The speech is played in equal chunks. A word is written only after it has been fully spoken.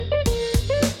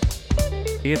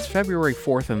It's February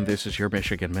 4th, and this is your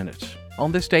Michigan Minute.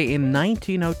 On this day in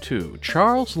 1902,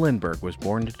 Charles Lindbergh was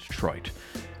born in Detroit.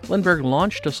 Lindbergh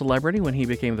launched to celebrity when he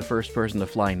became the first person to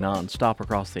fly nonstop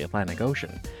across the Atlantic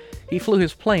Ocean. He flew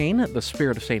his plane, the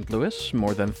Spirit of St. Louis,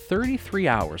 more than 33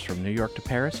 hours from New York to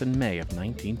Paris in May of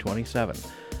 1927.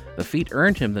 The feat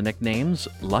earned him the nicknames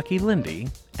Lucky Lindy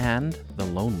and the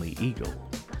Lonely Eagle.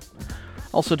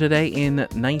 Also today in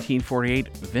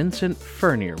 1948, Vincent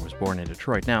Furnier was born in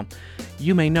Detroit. Now,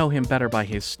 you may know him better by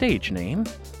his stage name,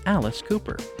 Alice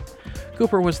Cooper.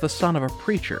 Cooper was the son of a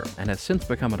preacher and has since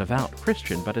become a devout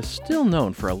Christian, but is still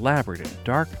known for elaborate and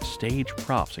dark stage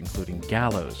props, including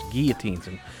gallows, guillotines,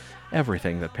 and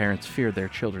everything that parents feared their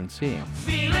children seeing.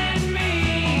 Feeling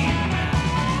me.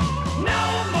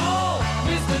 No more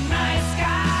Mr. Nice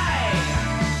Guy.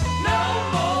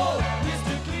 No more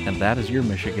Mr. Clean. And that is your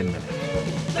Michigan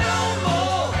Minute.